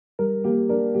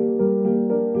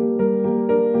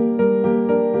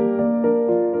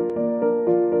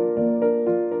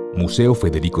Museo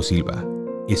Federico Silva.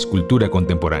 Escultura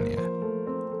Contemporánea.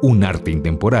 Un arte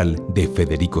intemporal de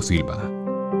Federico Silva.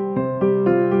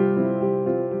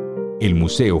 El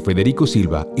Museo Federico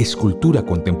Silva, Escultura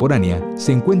Contemporánea,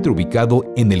 se encuentra ubicado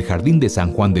en el Jardín de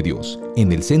San Juan de Dios,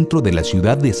 en el centro de la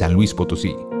ciudad de San Luis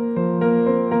Potosí.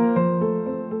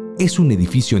 Es un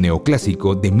edificio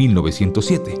neoclásico de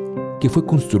 1907, que fue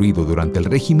construido durante el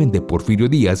régimen de Porfirio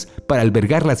Díaz para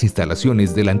albergar las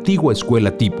instalaciones de la antigua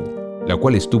escuela tipo, la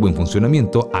cual estuvo en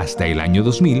funcionamiento hasta el año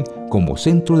 2000 como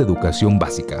centro de educación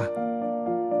básica.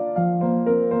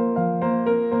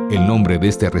 El nombre de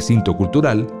este recinto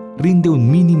cultural rinde un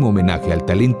mínimo homenaje al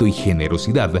talento y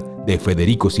generosidad de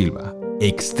Federico Silva,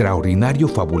 extraordinario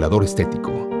fabulador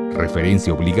estético,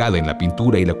 referencia obligada en la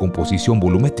pintura y la composición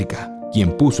volumétrica,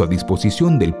 quien puso a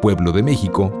disposición del pueblo de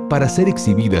México para ser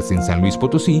exhibidas en San Luis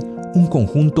Potosí un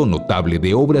conjunto notable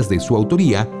de obras de su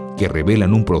autoría que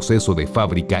revelan un proceso de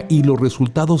fábrica y los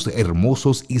resultados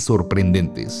hermosos y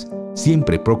sorprendentes,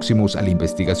 siempre próximos a la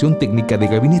investigación técnica de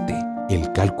gabinete,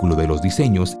 el cálculo de los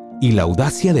diseños y la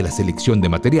audacia de la selección de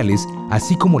materiales,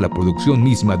 así como la producción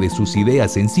misma de sus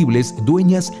ideas sensibles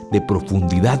dueñas de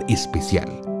profundidad especial.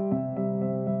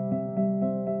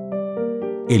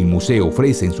 El museo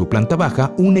ofrece en su planta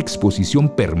baja una exposición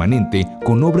permanente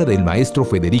con obra del Maestro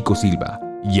Federico Silva,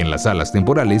 y en las salas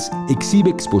temporales exhibe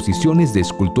exposiciones de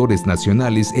escultores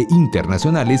nacionales e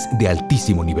internacionales de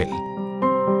altísimo nivel.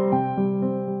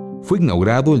 Fue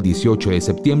inaugurado el 18 de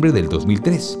septiembre del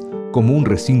 2003, como un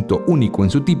recinto único en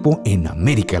su tipo en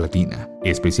América Latina,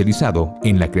 especializado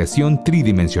en la creación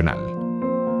tridimensional.